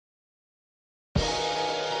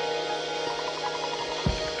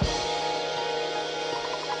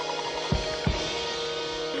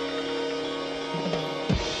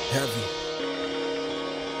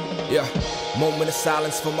Moment of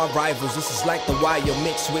silence for my rivals. This is like The Wire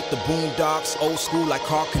mixed with the Boondocks. Old school like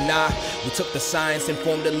Harkanai. We took the science and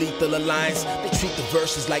formed a lethal alliance. They treat the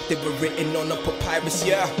verses like they were written on a papyrus,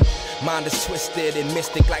 yeah. Mind is twisted and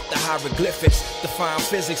mystic like the hieroglyphics. Define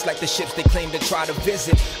physics like the ships they claim to try to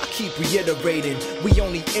visit. I keep reiterating, we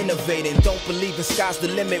only innovating. Don't believe in sky's the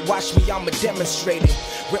limit, watch me, I'm a demonstrating.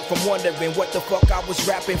 Went from wondering what the fuck I was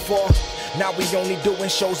rapping for. Now we only doing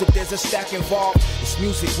shows if there's a stack involved. It's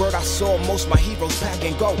music word I saw, most my heroes pack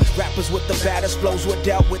and go. Rappers with the baddest flows were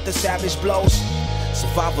dealt with the savage blows.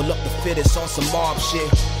 Survival of the fittest on some mob shit.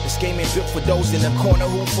 This game ain't built for those in the corner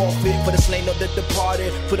who forfeit. For the slain of the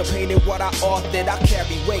departed, for the pain in what I authored. I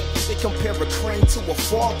carry weight, they compare a crane to a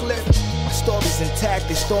forklift. My story's intact,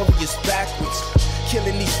 their story is backwards.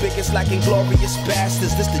 Killing these bigots like inglorious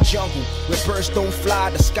bastards. This the jungle, where birds don't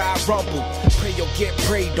fly, the sky rumble. Pray or get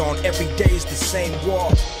preyed on, every day is the same war.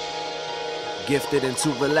 Gifted and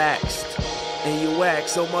too relaxed. And you act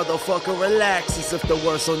so motherfucker relax. As if the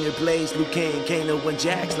worst on your blades, Luke Kane, Kano and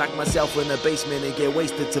Jax. Lock myself in the basement and get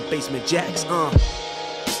wasted to basement jacks.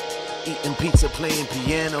 Eating pizza, playing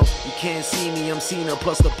piano. You can't see me, I'm Cena,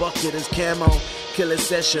 plus the bucket is camo. Killer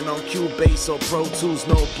session on Cubase or Pro Tools,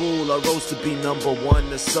 no bull. I rose to be #1,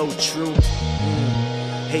 that's so true.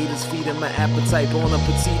 Haters feeding my appetite. Born a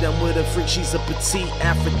petite, I'm with a freak, she's a petite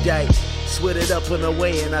Aphrodite. Sweat it up and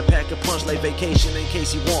away, and I pack a punch like vacation. In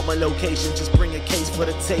case you want my location, just bring a case for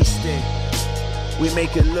the tasting. We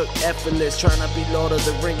make it look effortless, trying to be Lord of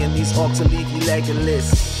the Ring, and these orcs will leave you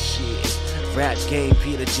legless. Shit. Rap game,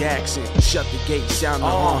 Peter Jackson. Shut the gate, sound the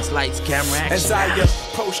horns, lights, camera, action. As I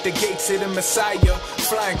approach the gates of the Messiah,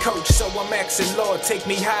 flying coach, so I'm asking Lord, take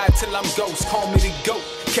me high till I'm ghost. Call me the GOAT.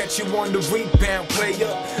 Catch you on the rebound, player.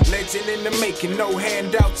 Legend in the making, no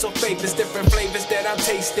handouts or favors. Different flavors that I'm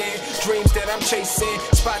tasting, dreams that I'm chasing.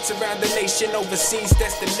 Spots around the nation, overseas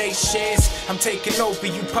destinations. I'm taking over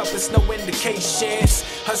you puppets, no indications.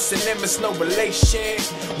 Us and them is no relation.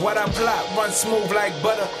 What I plot runs smooth like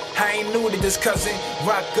butter. I ain't new to this cousin.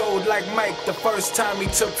 Rock gold like Mike the first time he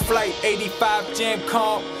took flight. 85 jam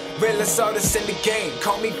calm. Realest artist in the game,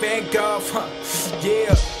 call me Van Gogh,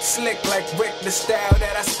 yeah, slick like Rick, the style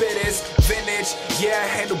that I spit is vintage, yeah, I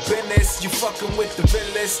handle business, you fucking with the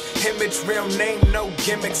realest, image, real name, no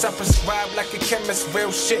gimmicks, I prescribe like a chemist,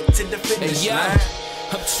 real shit to the finish line.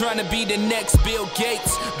 I'm trying to be the next Bill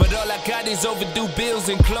Gates, but all I got is overdue bills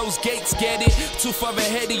and closed gates, get it? Too far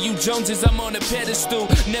ahead of you Joneses, I'm on a pedestal,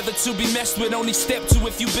 never to be messed with, only step to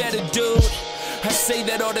if you better, dude. I say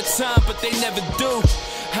that all the time, but they never do.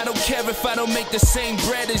 I don't care if I don't make the same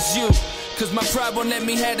bread as you, cause my pride won't let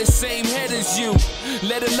me have the same head as you,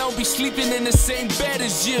 let alone be sleeping in the same bed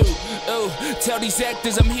as you. Oh, tell these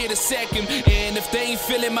actors I'm here to sack him, and if they ain't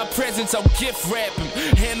feeling my presence, I'll gift wrap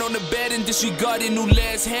him. Hand on the bed and disregarding who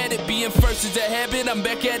last had it. Being first is a habit, I'm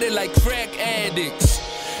back at it like crack addicts.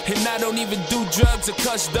 And I don't even do drugs or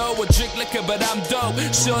cuss though, or drink liquor, but I'm dope.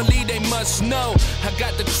 Surely they must know I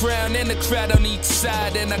got the crown and the crowd on each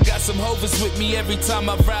side, and I got some hovers with me every time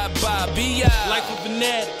I ride by. B.I. Life of an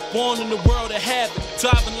addict, born in the world of habit.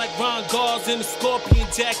 Driving like Ron Gars in a scorpion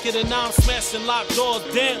jacket, and I'm smashing locked doors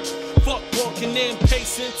down. Fuck walking in,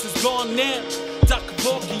 patience is gone now. Dr.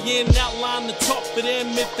 Volkian outline the talk for them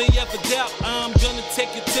if they ever doubt. I'm gonna take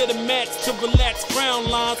it to the max to relax frown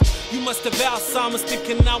lines. You must have Alzheimer's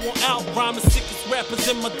thinking I won't outrhyme the sickest rappers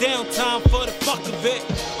in my downtime for the fuck of it.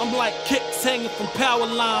 I'm like kicks hanging from power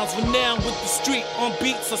lines. Renowned with the street on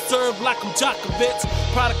beats, I serve like I'm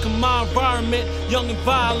Djokovic. Product of my environment, young and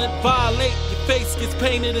violent. Violate, your face gets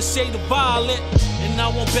painted a shade of violet, and I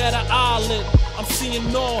won't bat an eyelid. I'm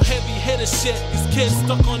seeing all heavy hitter shit. These kids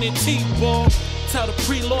stuck on their T-ball. Tell the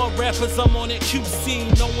pre-law rappers I'm on that QC,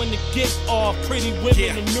 knowing to get off pretty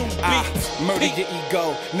women and new beats. Murder your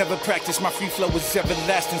ego, never practice, my free flow is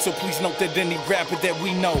everlasting. So please note that any rapper that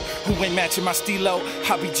we know who ain't matching my stilo,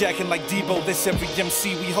 I be jacking like Debo. This every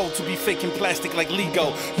MC we hold to be faking plastic like Lego.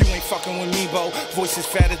 You ain't fucking with me, bo. Voice is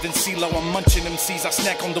fatter than CeeLo. I'm munching MCs, I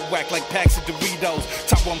snack on the whack like packs of Doritos.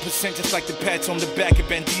 Top 1% just like the patch on the back of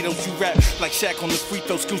Banditos. You rap like Shaq on the free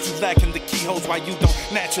throw. Skills you lacking the keyholes while you don't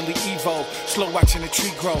naturally evolve. Slow watching the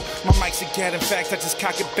tree grow. My mic's a gat, in fact I just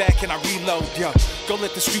cock it back and I reload. Yo, go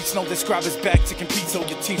let the streets know that Scribe is back to compete, so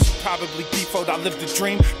your team should probably default. I live the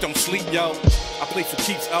dream, don't sleep, yo. I play for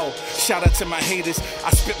keeps, oh. Shout out to my haters, I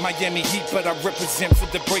spit Miami heat, but I represent for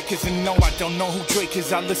the breakers. And no, I don't know who Drake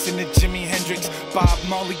is, I listen to Jimi Hendrix, Bob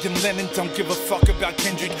Marley and Lennon, don't give a fuck about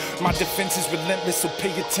Kendrick. My defense is relentless, so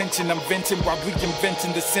pay attention. I'm venting while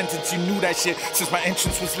reinventing the sentence. You knew that shit since my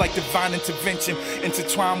entrance was like divine intervention,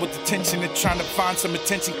 intertwined with the tension and trying to find some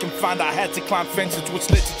attention confined. I had to climb fences, which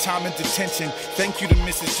led to time and detention. Thank you to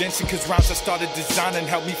Mrs. Jensen, cause rhymes I started designing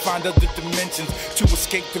helped me find other dimensions to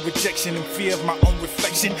escape the rejection and fear of my own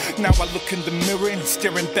reflection. Now I look in the mirror and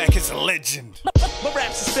staring back as a legend. My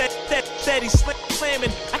raps are steady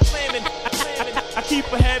slamming, I keep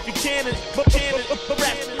a heavy cannon,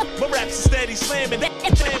 my raps are steady slamming,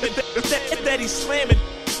 steady slamming,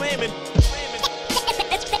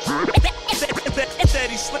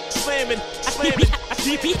 steady slamming,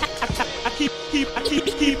 I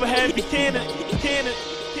keep a heavy cannon.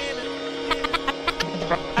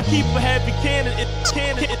 I keep a heavy cannon.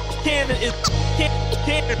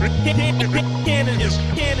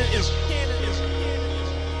 Cannon is.